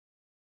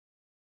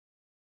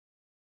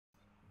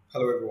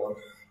Hello everyone,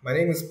 my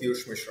name is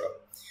Piyush Mishra.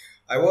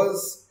 I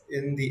was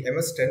in the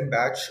MS10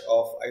 batch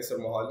of IISERM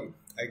Mohali.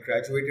 I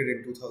graduated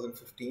in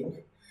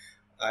 2015.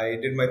 I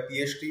did my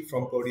PhD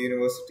from Purdue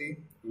University,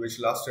 which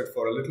lasted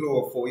for a little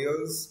over 4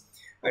 years.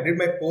 I did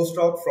my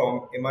postdoc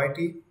from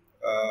MIT,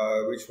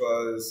 which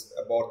was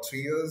about 3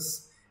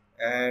 years,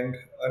 and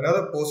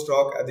another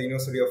postdoc at the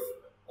University of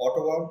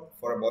Ottawa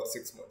for about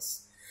 6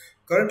 months.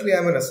 Currently,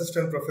 I'm an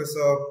assistant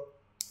professor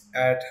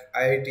at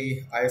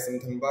IIT ISM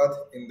Dhanbad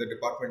in the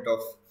Department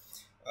of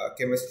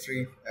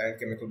Chemistry and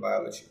Chemical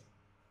Biology.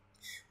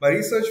 My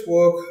research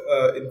work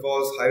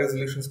involves high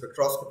resolution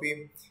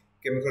spectroscopy,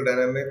 chemical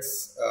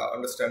dynamics,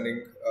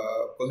 understanding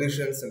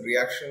collisions and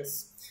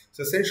reactions.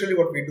 So essentially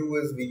what we do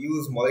is we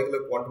use molecular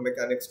quantum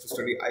mechanics to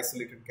study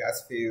isolated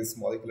gas phase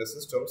molecular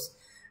systems,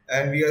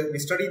 and we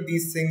study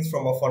these things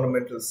from a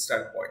fundamental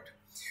standpoint.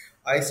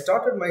 I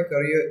started my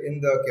career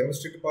in the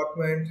chemistry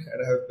department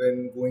and I have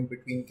been going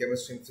between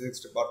chemistry and physics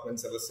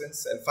departments ever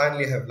since, and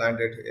finally have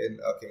landed in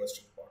a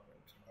chemistry department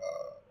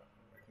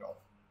right now.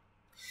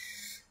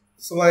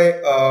 So my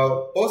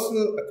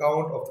personal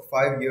account of the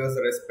 5 years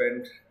that I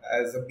spent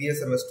as a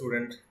BSMS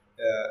student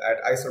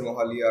at IISERM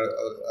Mohali are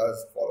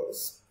as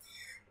follows.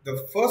 The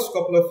first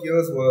couple of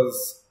years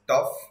was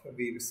tough.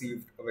 We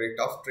received a very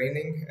tough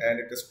training, and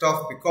it is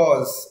tough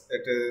because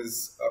it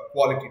is a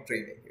quality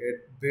training.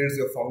 It builds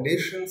your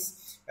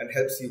foundations and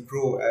helps you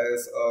grow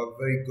as a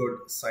very good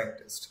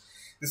scientist.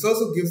 This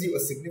also gives you a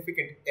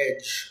significant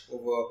edge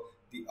over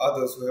the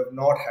others who have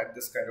not had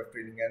this kind of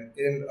training. And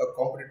in a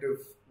competitive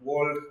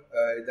world,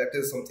 that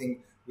is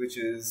something which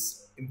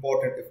is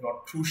important, if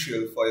not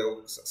crucial, for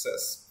your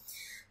success.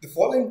 The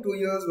following 2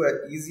 years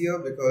were easier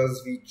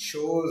because we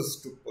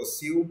chose to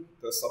pursue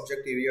the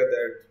subject area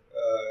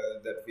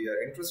that we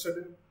are interested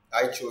in.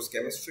 I chose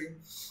chemistry,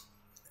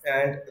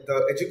 and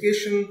the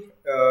education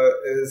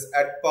is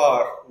at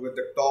par with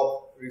the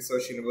top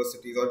research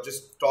universities or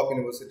just top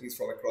universities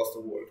from across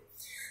the world.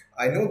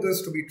 I know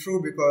this to be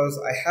true because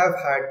I have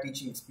had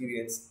teaching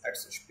experience at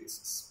such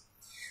places.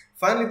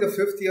 Finally, the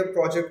fifth year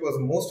project was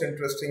most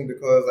interesting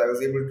because I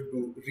was able to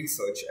do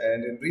research,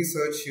 and in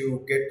research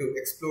you get to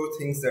explore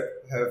things that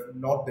have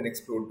not been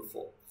explored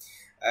before.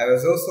 I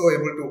was also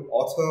able to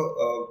author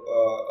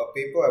a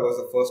paper. I was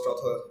the first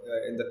author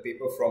in the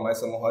paper from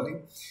IISERM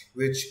Mohali,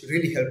 which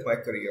really helped my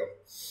career.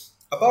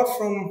 Apart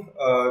from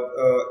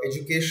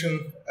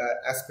education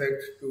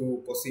aspect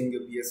to pursuing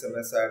your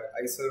BSMS at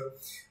IISER,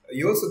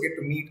 you also get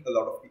to meet a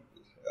lot of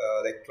people,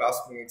 like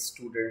classmates,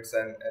 students,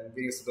 and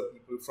various other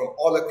people from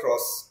all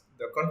across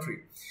the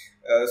country.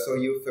 So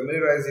you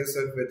familiarize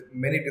yourself with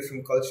many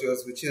different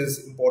cultures, which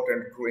is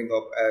important growing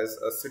up as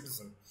a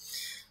citizen.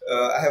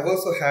 I have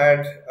also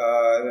had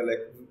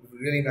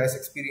really nice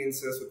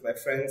experiences with my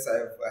friends.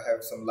 I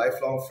have some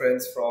lifelong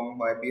friends from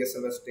my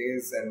BSMS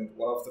days, and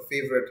one of the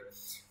favorite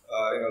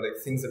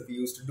things that we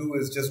used to do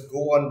is just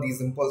go on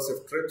these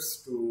impulsive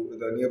trips to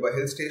the nearby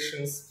hill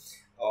stations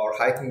or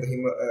hiking the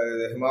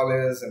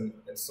Himalayas and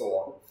so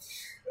on.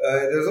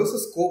 There's also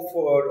scope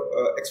for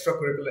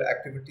extracurricular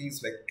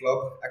activities like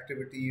club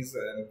activities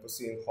and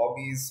pursuing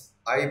hobbies.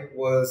 I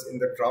was in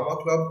the drama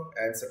club,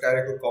 and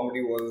satirical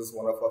comedy was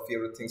one of our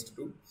favorite things to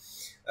do.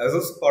 I was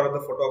also part of the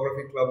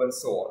photography club and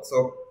so on.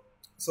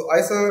 So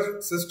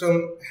IISER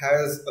system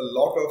has a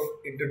lot of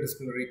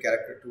interdisciplinary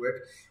character to it.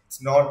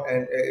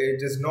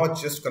 It is not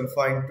just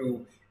confined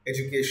to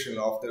education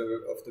of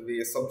the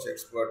various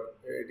subjects, but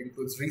it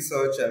includes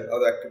research and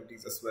other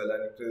activities as well.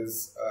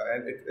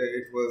 And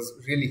it was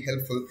really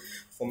helpful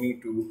for me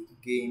to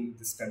gain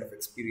this kind of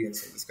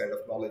experience and this kind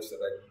of knowledge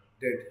that I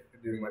did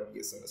during my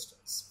BSMS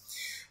studies.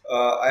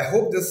 I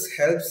hope this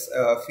helps.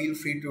 Feel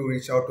free to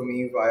reach out to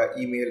me via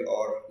email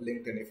or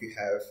LinkedIn if you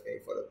have any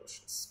further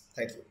questions.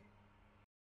 Thank you.